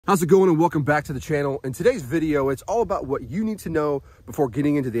How's it going, and welcome back to the channel. In today's video, it's all about what you need to know before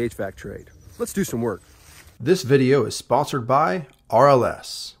getting into the HVAC trade. Let's do some work. This video is sponsored by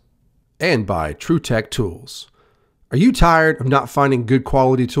RLS and by Truewerk Tools. Are you tired of not finding good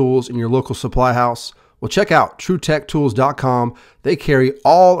quality tools in your local supply house? Well, check out TruewerkTools.com. They carry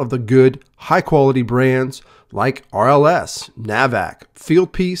all of the good, high quality brands like RLS, Navac,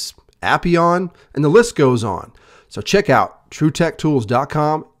 Fieldpiece, Appion, and the list goes on. So check out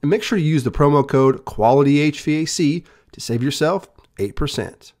TruewerkTools.com and make sure to use the promo code qualityhvac to save yourself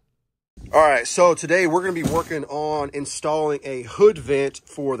 8%. All right, so today we're going to be working on installing a hood vent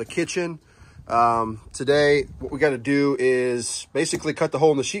for the kitchen. Today, what we got to do is basically cut the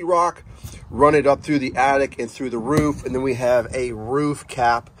hole in the sheetrock, run it up through the attic and through the roof, and then we have a roof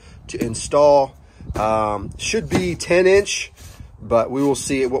cap to install. Should be 10-inch, but we will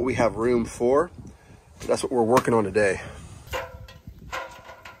see what we have room for. That's what we're working on today.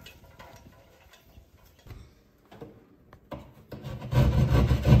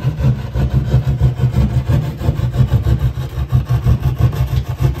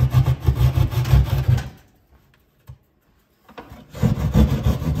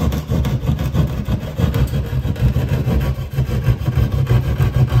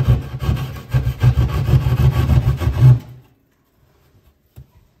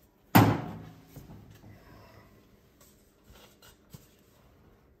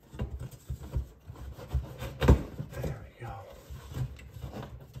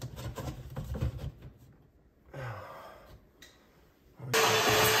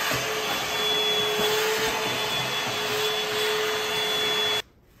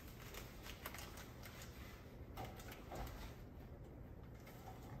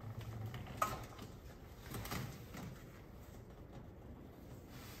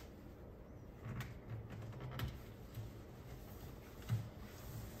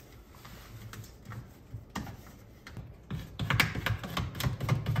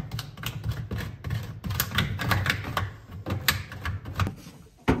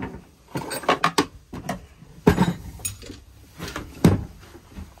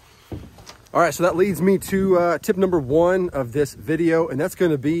 All right, so that leads me to tip number one of this video, and that's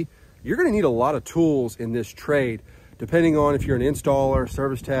going to be you're going to need a lot of tools in this trade. Depending on if you're an installer,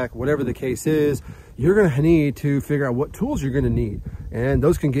 service tech, whatever the case is, you're going to need to figure out what tools you're going to need, and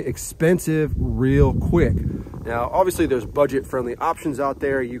those can get expensive real quick. Now, obviously, there's budget-friendly options out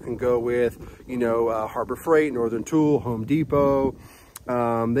there. You can go with, Harbor Freight, Northern Tool, Home Depot.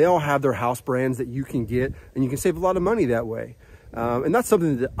 They all have their house brands that you can get, and you can save a lot of money that way. And that's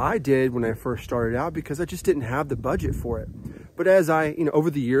something that I did when I first started out because I just didn't have the budget for it. But as I, over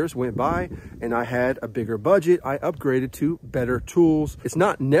the years went by and I had a bigger budget, I upgraded to better tools. It's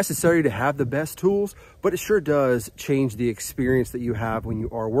not necessary to have the best tools, but it sure does change the experience that you have when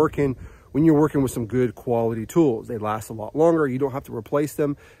you're working with some good quality tools. They last a lot longer. You don't have to replace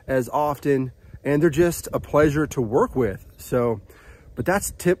them as often, and they're just a pleasure to work with. But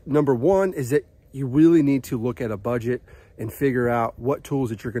that's tip number one, is that you really need to look at a budget and figure out what tools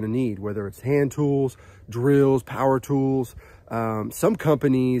that you're going to need, whether it's hand tools, drills, power tools. Some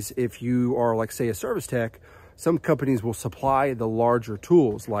companies, if you are like, say, a service tech, some companies will supply the larger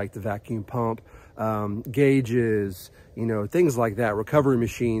tools like the vacuum pump, gauges, things like that, recovery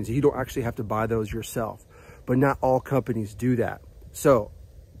machines. You don't actually have to buy those yourself, but not all companies do that. So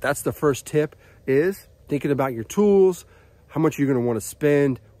that's the first tip, is thinking about your tools, how much you're going to want to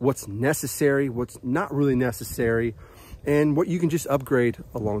spend, what's necessary, what's not really necessary, and what you can just upgrade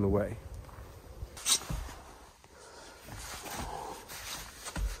along the way.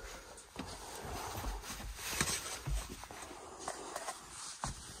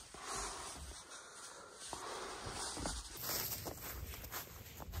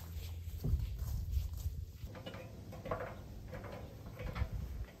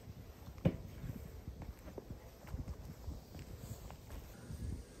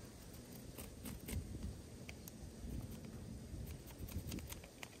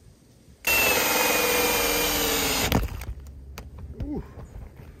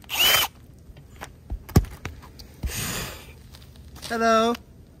 Hello.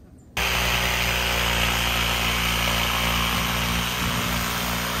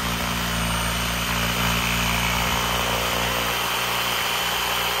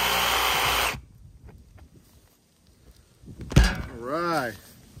 All right.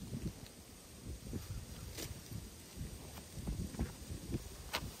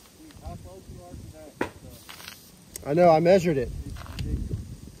 I know, I measured it.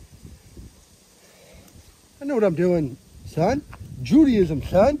 I know what I'm doing, son. Judaism,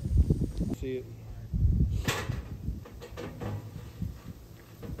 son. See it.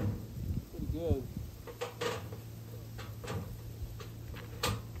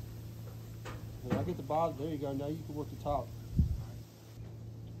 at the bottom. There you go. Now you can work the top.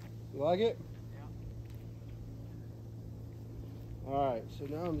 You like it? Yeah. All right, so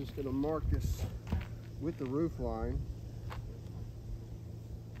now I'm just going to mark this with the roof line.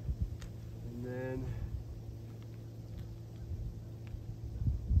 And then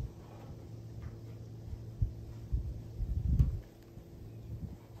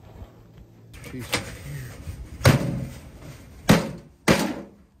piece right here.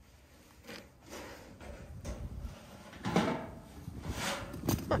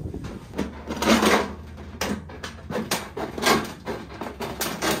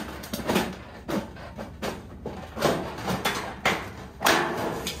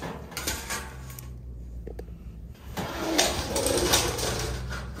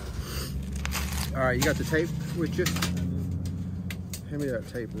 All right, you got the tape with you? Hand me that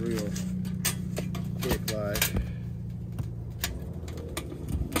tape real quick, like.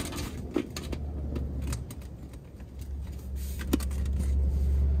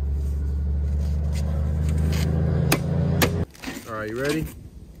 All right, you ready?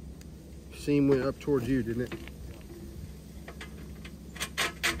 Seam went up towards you, didn't it?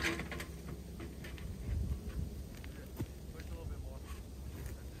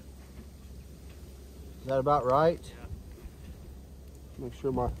 Is that about right? Yeah. Make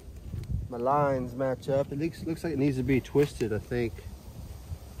sure my lines match up. It looks like it needs to be twisted, I think.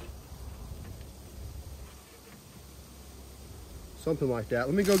 Something like that.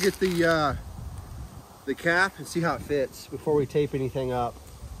 Let me go get the cap and see how it fits before we tape anything up.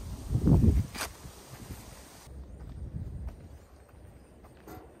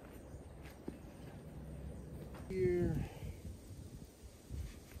 Here.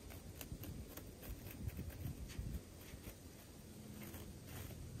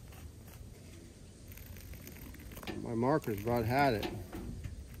 My marker's about had it.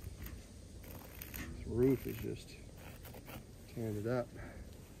 This roof is just tearing it up.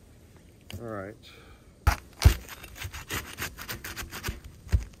 All right.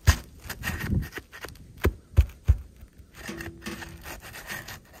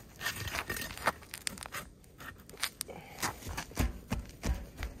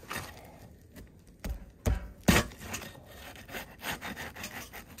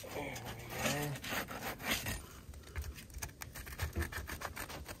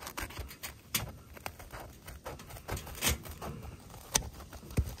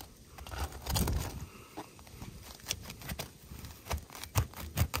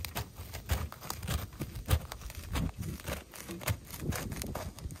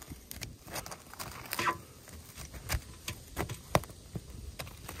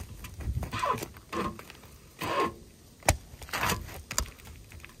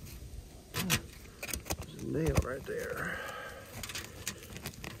 Nail right there.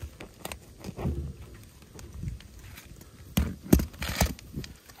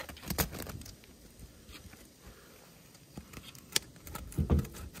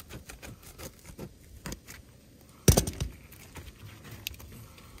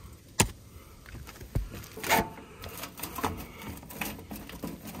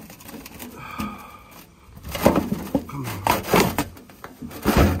 Come on.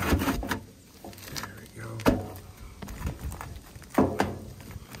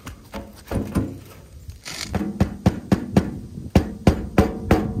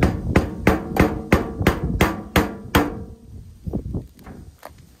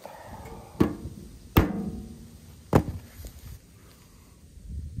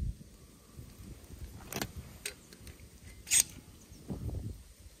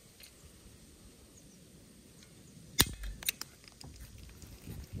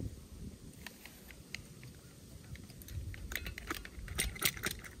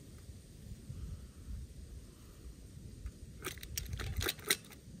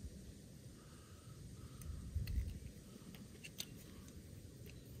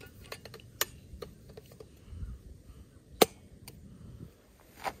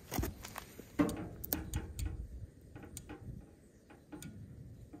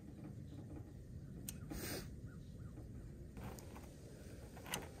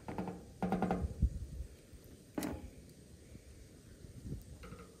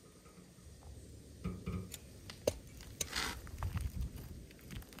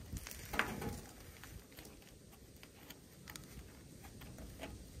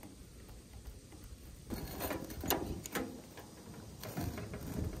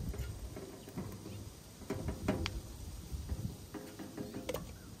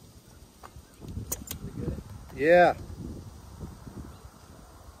 Yeah.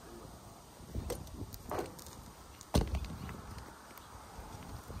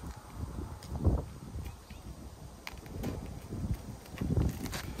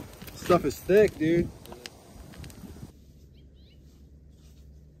 stuff is thick, dude.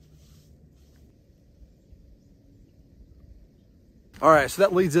 All right, so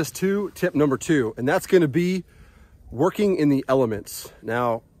that leads us to tip number 2, and that's gonna be working in the elements.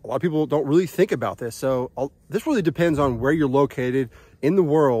 Now, a lot of people don't really think about this. So this really depends on where you're located in the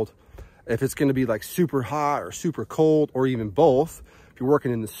world. If it's gonna be like super hot or super cold, or even both. If you're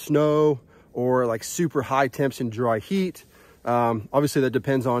working in the snow or like super high temps and dry heat, obviously that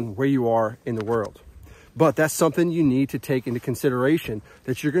depends on where you are in the world. But that's something you need to take into consideration,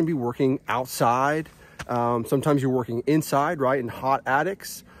 that you're gonna be working outside. Sometimes you're working inside, right, in hot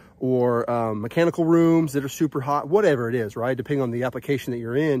attics, or mechanical rooms that are super hot, whatever it is, right, depending on the application that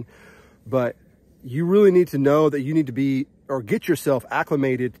you're in. But you really need to know that you need to be, or get yourself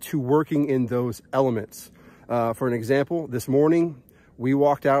acclimated to working in those elements. For an example, this morning, we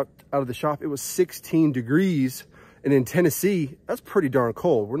walked out of the shop, it was 16 degrees, and in Tennessee, that's pretty darn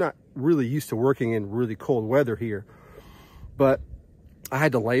cold. We're not really used to working in really cold weather here. But I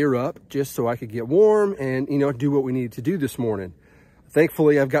had to layer up just so I could get warm and, you know, do what we needed to do this morning.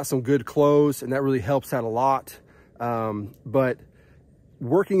 Thankfully, I've got some good clothes, and that really helps out a lot. But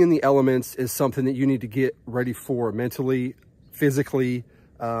working in the elements is something that you need to get ready for mentally, physically,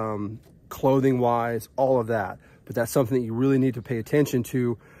 clothing-wise, all of that. But that's something that you really need to pay attention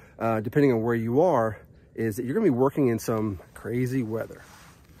to, depending on where you are, is that you're gonna be working in some crazy weather.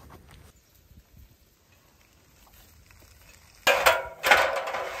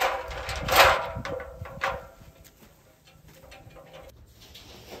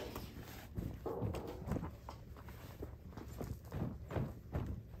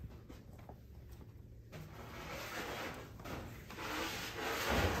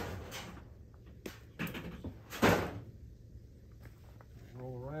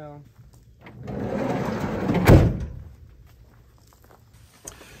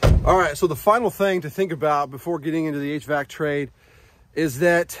 All right, so the final thing to think about before getting into the HVAC trade is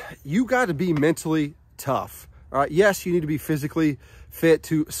that you got to be mentally tough. All right, yes, you need to be physically fit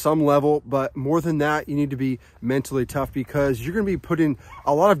to some level, but more than that, you need to be mentally tough, because you're going to be put in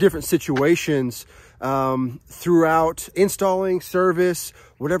a lot of different situations throughout installing, service,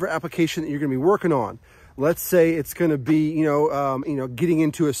 whatever application that you're going to be working on. Let's say it's going to be, getting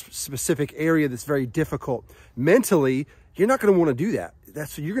into a specific area that's very difficult. Mentally, you're not going to want to do that.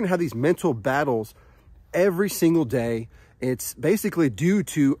 You're going to have these mental battles every single day. It's basically due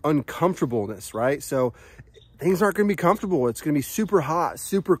to uncomfortableness, right? So things aren't going to be comfortable. It's going to be super hot,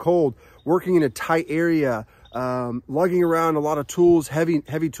 super cold, working in a tight area, lugging around a lot of tools, heavy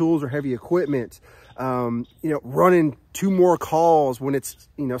tools or heavy equipment, running 2 more calls when it's,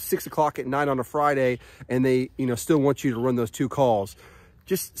 6 o'clock at night on a Friday, and they, still want you to run those 2 calls.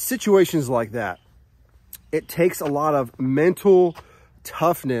 Just situations like that. It takes a lot of mental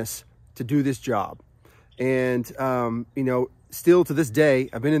toughness to do this job. And, still to this day,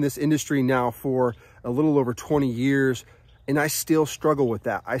 I've been in this industry now for a little over 20 years, and I still struggle with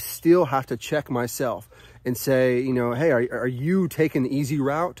that. I still have to check myself and say, hey, are you taking the easy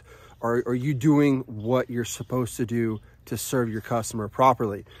route, or are you doing what you're supposed to do to serve your customer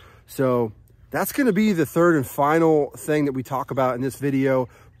properly? So that's going to be the third and final thing that we talk about in this video.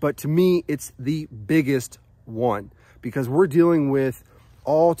 But to me, it's the biggest one, because we're dealing with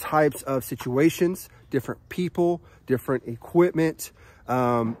all types of situations, different people, different equipment.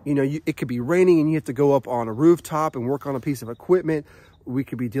 It could be raining and you have to go up on a rooftop and work on a piece of equipment. We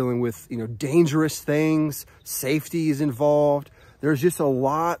could be dealing with, dangerous things. Safety is involved. There's just a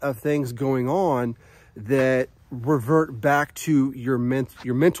lot of things going on that revert back to your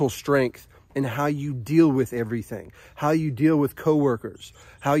mental strength and how you deal with everything, how you deal with coworkers,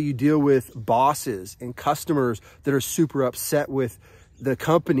 how you deal with bosses and customers that are super upset with the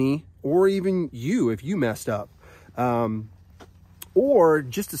company, or even you if you messed up. Or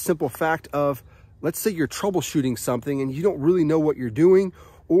just a simple fact of, let's say you're troubleshooting something and you don't really know what you're doing,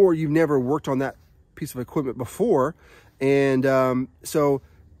 or you've never worked on that piece of equipment before. And so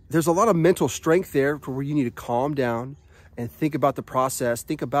there's a lot of mental strength there for where you need to calm down and think about the process,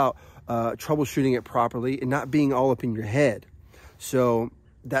 think about troubleshooting it properly and not being all up in your head. So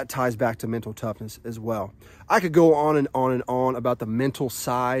that ties back to mental toughness as well. I could go on and on and on about the mental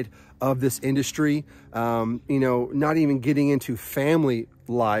side of this industry, not even getting into family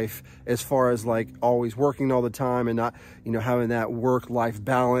life as far as like always working all the time and not, having that work-life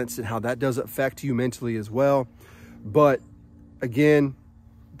balance, and how that does affect you mentally as well. But again,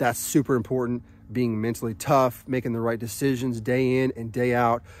 that's super important, being mentally tough, making the right decisions day in and day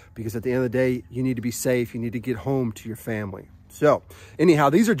out, because at the end of the day, you need to be safe. You need to get home to your family. So anyhow,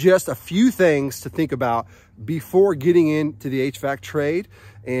 these are just a few things to think about before getting into the HVAC trade.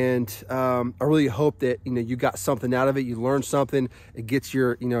 And I really hope that, you got something out of it. You learned something. It gets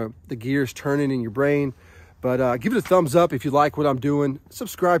your, the gears turning in your brain. But give it a thumbs up if you like what I'm doing.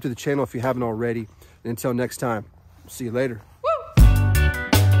 Subscribe to the channel if you haven't already. And until next time, see you later.